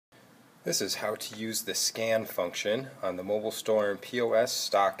This is how to use the scan function on the Mobile Storm POS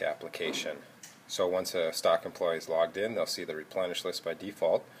Stock application. So once a stock employee is logged in, they'll see the replenish list by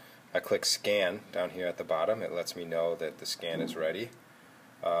default. I click scan down here at the bottom. It lets me know that the scan is ready.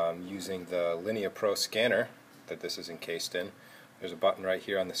 Using the Linea Pro Scanner that this is encased in, there's a button right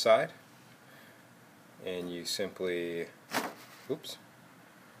here on the side, and you simply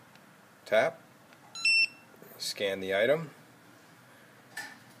tap, scan the item,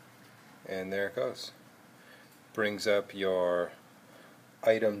 and there it goes. Brings up your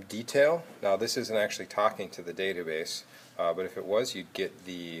item detail. Now this isn't actually talking to the database, but if it was, you'd get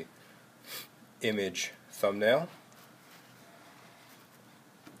the image thumbnail,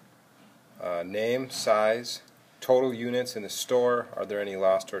 name, size, total units in the store, are there any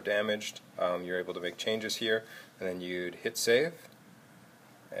lost or damaged. You're able to make changes here, and then you'd hit save,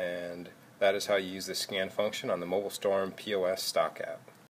 and that is how you use the scan function on the Mobile Storm POS Stock app.